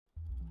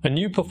A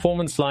new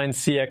Performance Line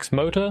CX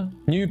motor,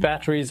 new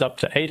batteries up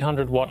to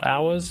 800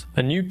 watt-hours,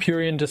 a new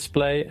Purion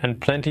display, and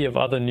plenty of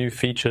other new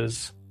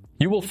features.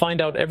 You will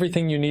find out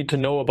everything you need to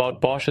know about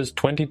Bosch's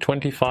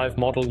 2025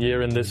 model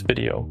year in this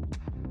video.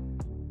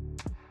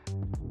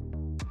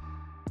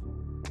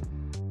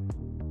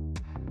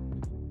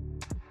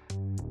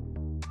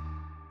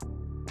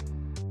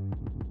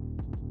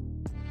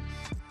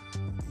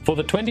 For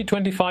the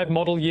 2025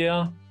 model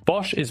year,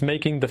 Bosch is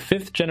making the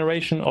 5th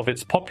generation of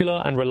its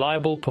popular and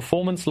reliable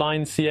Performance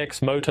Line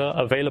CX motor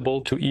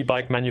available to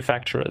e-bike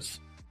manufacturers.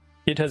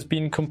 It has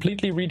been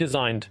completely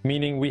redesigned,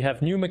 meaning we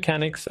have new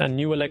mechanics and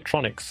new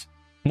electronics.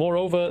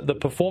 Moreover, the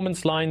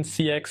Performance Line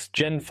CX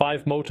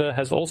Gen.5 motor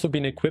has also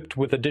been equipped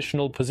with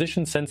additional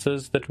position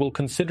sensors that will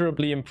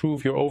considerably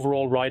improve your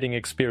overall riding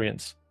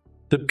experience.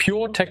 The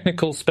pure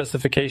technical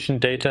specification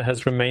data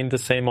has remained the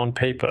same on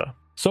paper.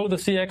 So the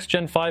CX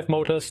Gen.5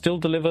 motor still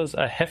delivers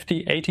a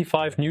hefty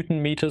 85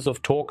 Nm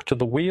of torque to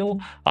the wheel,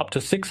 up to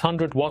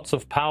 600 watts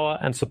of power,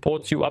 and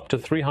supports you up to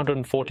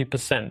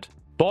 340%.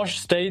 Bosch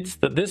states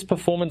that this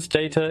performance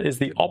data is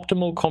the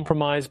optimal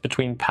compromise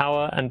between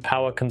power and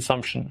power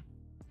consumption.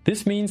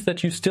 This means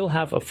that you still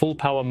have a full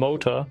power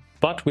motor,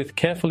 but with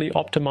carefully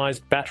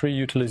optimized battery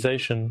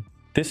utilization.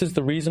 This is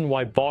the reason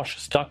why Bosch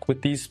stuck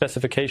with these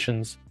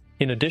specifications.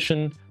 In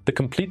addition, the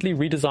completely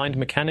redesigned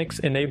mechanics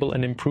enable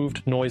an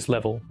improved noise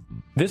level.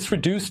 This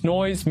reduced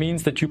noise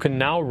means that you can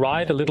now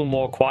ride a little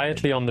more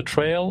quietly on the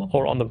trail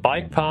or on the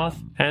bike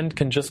path and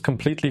can just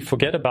completely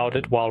forget about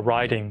it while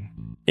riding.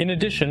 In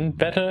addition,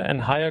 better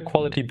and higher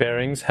quality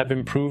bearings have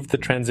improved the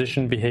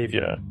transition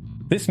behavior.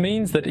 This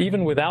means that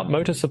even without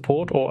motor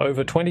support or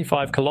over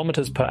 25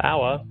 km per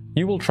hour,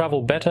 you will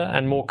travel better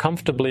and more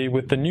comfortably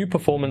with the new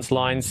Performance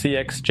Line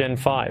CX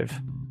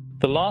Gen.5.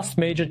 The last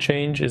major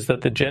change is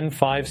that the Gen.5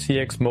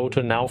 CX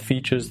motor now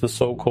features the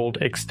so-called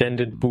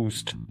extended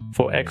boost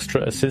for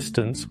extra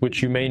assistance,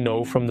 which you may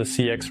know from the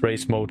CX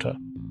race motor.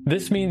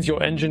 This means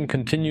your engine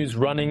continues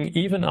running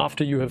even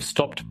after you have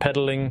stopped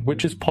pedaling,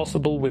 which is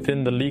possible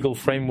within the legal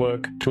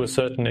framework to a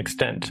certain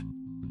extent.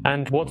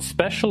 And what's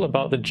special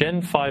about the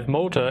Gen.5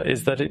 motor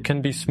is that it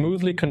can be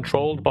smoothly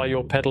controlled by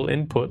your pedal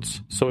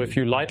inputs, so if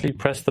you lightly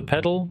press the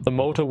pedal, the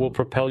motor will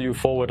propel you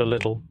forward a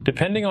little.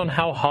 Depending on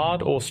how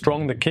hard or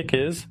strong the kick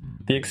is,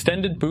 the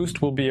extended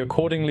boost will be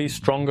accordingly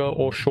stronger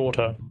or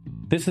shorter.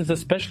 This is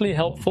especially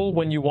helpful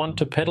when you want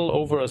to pedal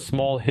over a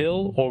small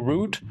hill or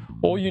route,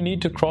 or you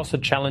need to cross a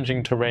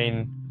challenging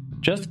terrain.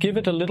 Just give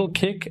it a little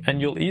kick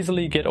and you'll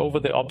easily get over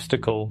the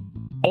obstacle.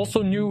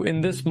 Also new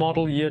in this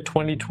model year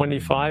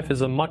 2025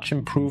 is a much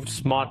improved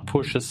smart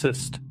push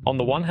assist. On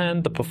the one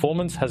hand, the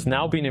performance has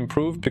now been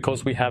improved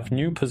because we have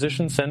new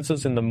position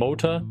sensors in the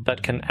motor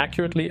that can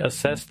accurately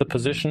assess the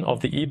position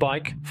of the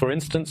e-bike, for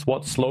instance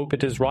what slope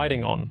it is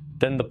riding on.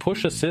 Then the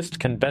push assist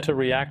can better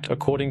react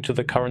according to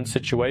the current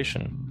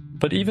situation.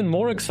 But even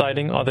more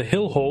exciting are the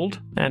hill hold,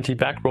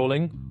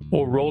 anti-backrolling,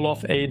 or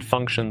roll-off aid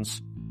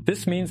functions.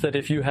 This means that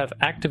if you have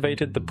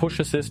activated the push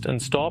assist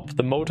and stop,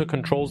 the motor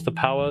controls the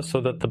power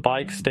so that the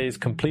bike stays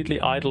completely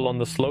idle on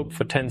the slope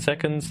for 10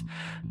 seconds.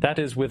 That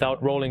is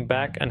without rolling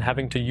back and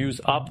having to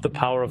use up the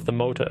power of the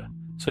motor.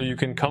 So you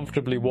can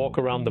comfortably walk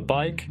around the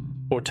bike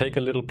or take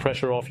a little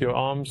pressure off your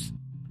arms.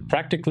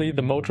 Practically,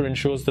 the motor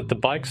ensures that the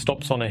bike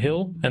stops on a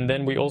hill, and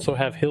then we also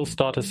have hill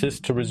start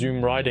assist to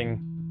resume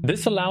riding.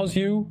 This allows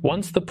you,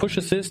 once the push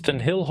assist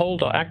and hill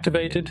hold are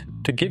activated,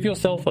 to give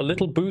yourself a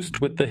little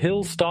boost with the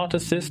hill start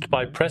assist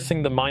by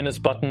pressing the minus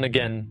button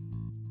again.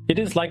 It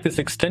is like this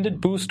extended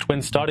boost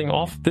when starting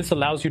off. This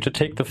allows you to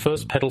take the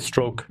first pedal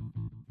stroke.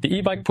 The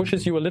e-bike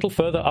pushes you a little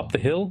further up the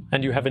hill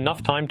and you have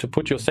enough time to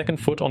put your second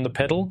foot on the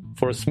pedal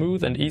for a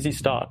smooth and easy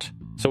start.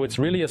 So it's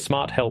really a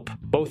smart help,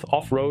 both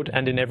off-road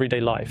and in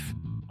everyday life.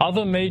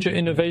 Other major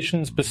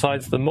innovations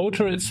besides the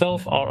motor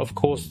itself are of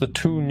course the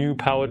 2 new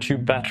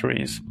PowerTube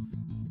batteries.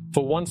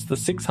 For once the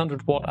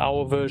 600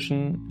 watt-hour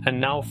version, and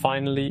now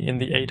finally in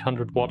the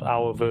 800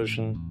 watt-hour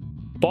version.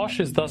 Bosch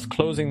is thus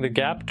closing the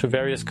gap to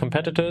various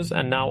competitors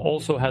and now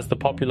also has the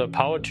popular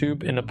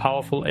PowerTube in a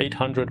powerful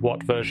 800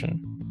 watt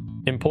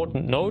version.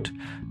 Important note,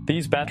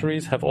 these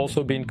batteries have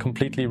also been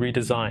completely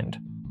redesigned.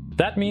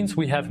 That means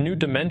we have new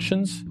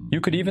dimensions,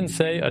 you could even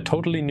say a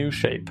totally new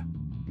shape.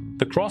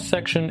 The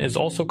cross-section is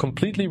also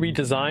completely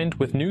redesigned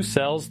with new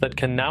cells that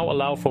can now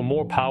allow for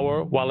more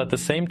power while at the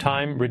same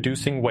time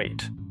reducing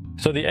weight.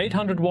 So the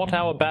 800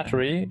 watt-hour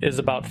battery is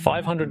about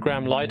 500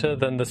 gram lighter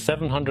than the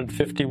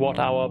 750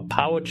 watt-hour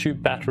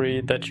PowerTube battery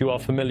that you are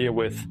familiar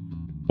with.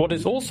 What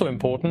is also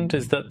important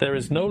is that there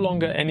is no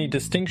longer any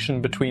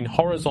distinction between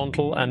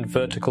horizontal and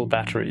vertical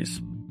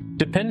batteries.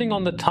 Depending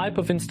on the type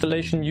of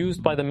installation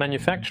used by the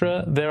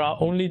manufacturer, there are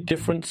only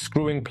different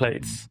screwing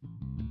plates.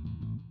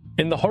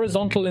 In the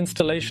horizontal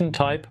installation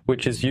type,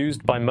 which is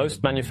used by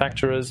most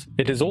manufacturers,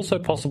 it is also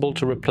possible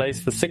to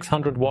replace the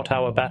 600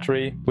 watt-hour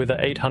battery with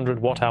an 800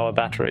 watt-hour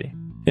battery.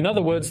 In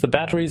other words, the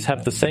batteries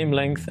have the same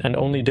length and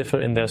only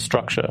differ in their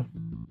structure.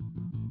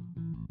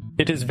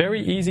 It is very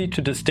easy to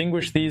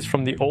distinguish these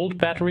from the old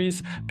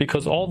batteries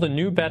because all the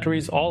new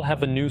batteries all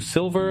have a new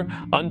silver,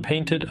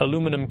 unpainted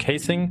aluminum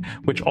casing,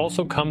 which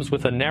also comes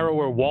with a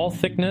narrower wall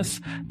thickness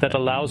that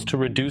allows to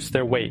reduce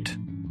their weight.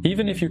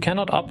 Even if you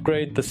cannot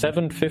upgrade the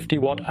 750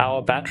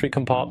 Wh battery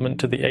compartment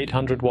to the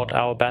 800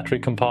 Wh battery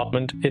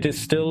compartment, it is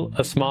still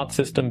a smart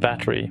system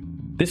battery.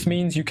 This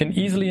means you can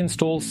easily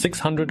install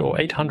 600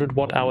 or 800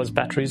 Wh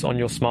batteries on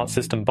your smart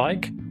system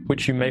bike,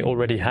 which you may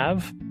already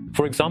have.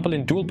 For example,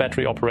 in dual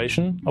battery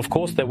operation, of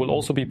course there will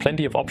also be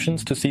plenty of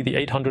options to see the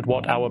 800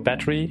 Wh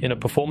battery in a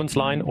performance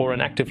line or an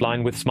active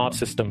line with smart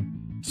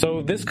system.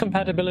 So this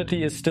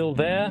compatibility is still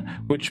there,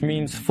 which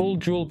means full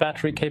dual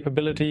battery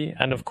capability,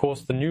 and of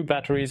course the new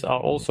batteries are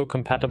also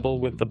compatible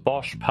with the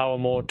Bosch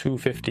PowerMore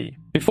 250.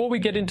 Before we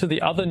get into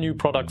the other new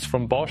products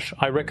from Bosch,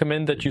 I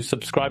recommend that you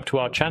subscribe to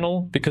our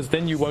channel, because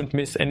then you won't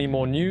miss any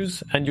more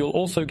news, and you'll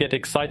also get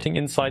exciting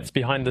insights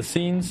behind the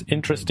scenes,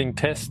 interesting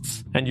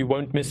tests, and you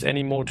won't miss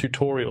any more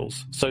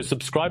tutorials. So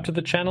subscribe to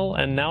the channel,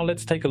 and now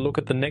let's take a look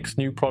at the next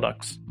new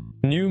products.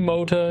 New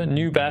motor,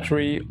 new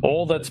battery,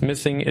 all that's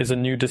missing is a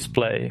new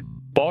display.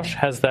 Bosch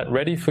has that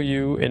ready for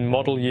you in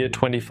model year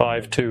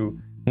 25 too,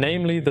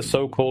 namely the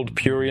so-called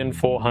Purion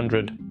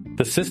 400,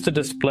 the sister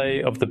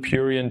display of the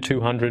Purion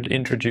 200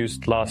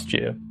 introduced last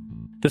year.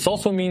 This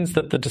also means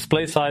that the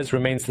display size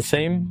remains the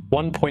same,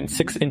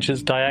 1.6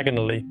 inches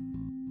diagonally.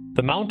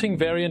 The mounting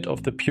variant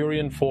of the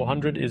Purion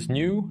 400 is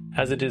new,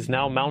 as it is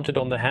now mounted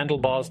on the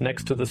handlebars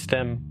next to the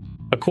stem.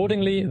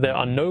 Accordingly, there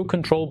are no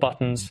control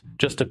buttons,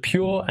 just a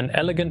pure and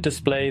elegant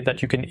display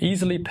that you can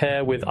easily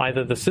pair with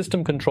either the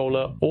system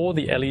controller or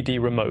the LED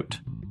remote.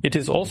 It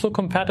is also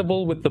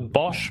compatible with the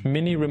Bosch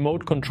Mini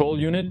Remote Control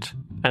Unit,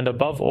 and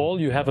above all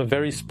you have a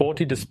very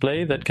sporty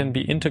display that can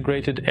be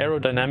integrated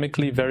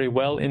aerodynamically very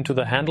well into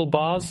the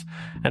handlebars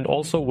and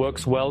also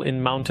works well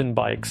in mountain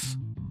bikes.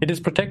 It is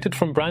protected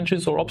from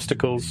branches or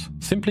obstacles,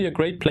 simply a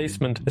great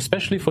placement,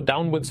 especially for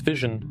downwards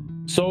vision.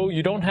 So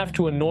you don't have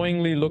to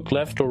annoyingly look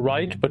left or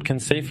right, but can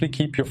safely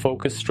keep your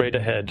focus straight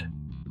ahead.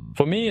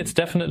 For me, it's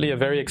definitely a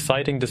very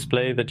exciting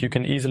display that you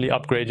can easily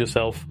upgrade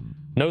yourself.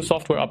 No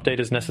software update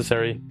is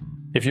necessary.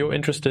 If you're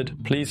interested,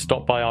 please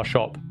stop by our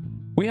shop.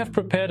 We have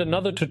prepared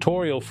another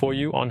tutorial for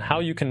you on how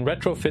you can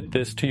retrofit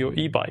this to your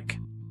e-bike.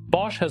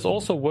 Bosch has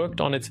also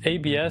worked on its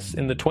ABS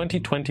in the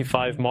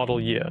 2025 model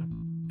year.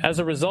 As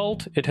a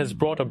result, it has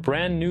brought a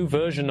brand new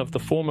version of the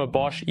former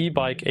Bosch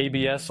E-Bike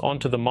ABS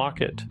onto the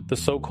market, the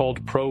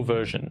so-called Pro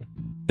version.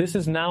 This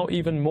is now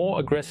even more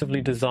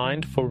aggressively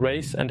designed for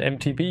race and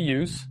MTB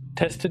use,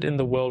 tested in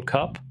the World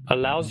Cup,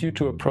 allows you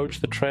to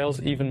approach the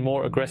trails even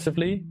more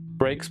aggressively,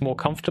 brakes more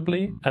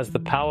comfortably, as the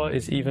power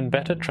is even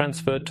better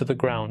transferred to the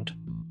ground.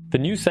 The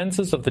new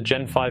sensors of the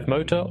Gen.5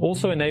 motor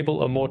also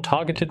enable a more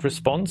targeted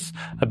response,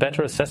 a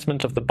better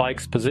assessment of the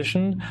bike's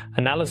position,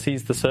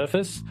 analyses the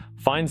surface,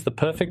 finds the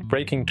perfect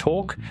braking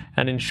torque,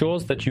 and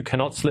ensures that you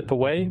cannot slip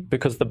away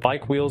because the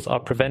bike wheels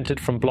are prevented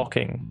from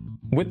blocking.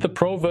 With the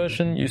Pro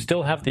version, you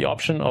still have the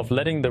option of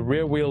letting the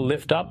rear wheel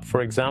lift up,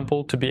 for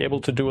example, to be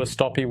able to do a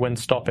stoppie when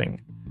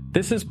stopping.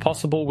 This is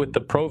possible with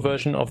the Pro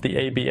version of the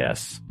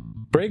ABS.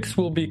 Brakes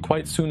will be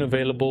quite soon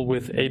available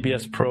with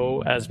ABS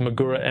Pro as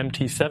Magura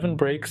MT7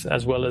 brakes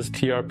as well as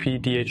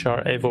TRP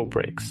DHR Evo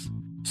brakes.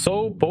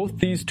 So both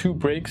these two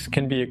brakes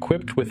can be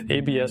equipped with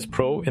ABS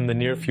Pro in the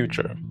near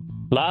future.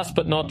 Last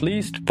but not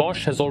least,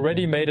 Bosch has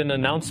already made an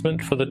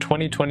announcement for the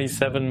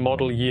 2027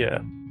 model year.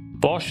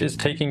 Bosch is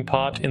taking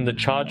part in the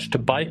Charge to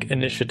Bike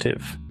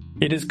initiative.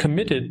 It is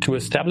committed to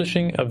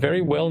establishing a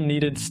very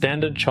well-needed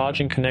standard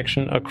charging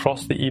connection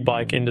across the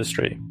e-bike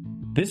industry.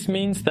 This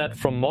means that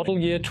from model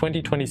year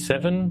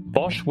 2027,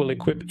 Bosch will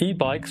equip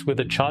e-bikes with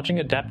a charging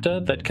adapter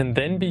that can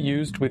then be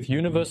used with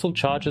universal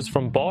chargers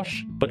from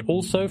Bosch, but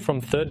also from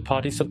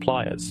third-party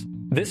suppliers.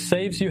 This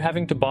saves you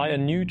having to buy a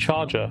new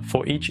charger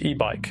for each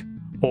e-bike.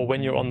 Or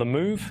when you're on the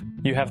move,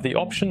 you have the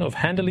option of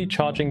handily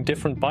charging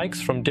different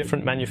bikes from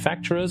different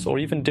manufacturers or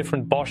even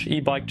different Bosch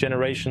e-bike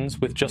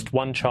generations with just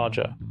one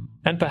charger.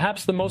 And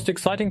perhaps the most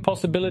exciting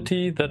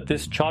possibility that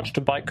this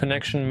charge-to-bike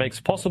connection makes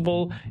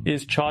possible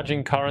is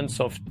charging currents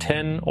of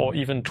 10 or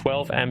even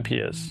 12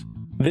 amperes.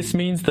 This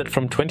means that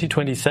from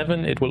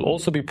 2027 it will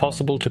also be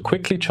possible to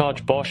quickly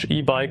charge Bosch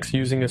e-bikes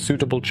using a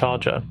suitable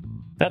charger.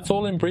 That's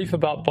all in brief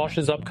about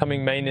Bosch's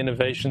upcoming main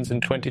innovations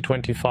in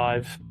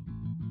 2025.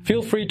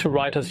 Feel free to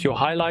write us your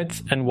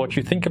highlights and what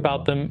you think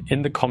about them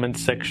in the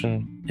comments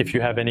section. If you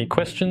have any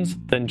questions,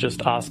 then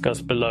just ask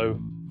us below.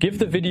 Give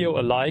the video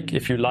a like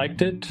if you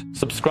liked it,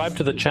 subscribe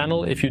to the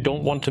channel if you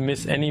don't want to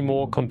miss any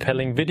more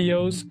compelling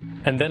videos,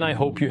 and then I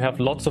hope you have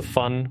lots of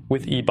fun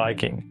with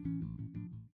e-biking.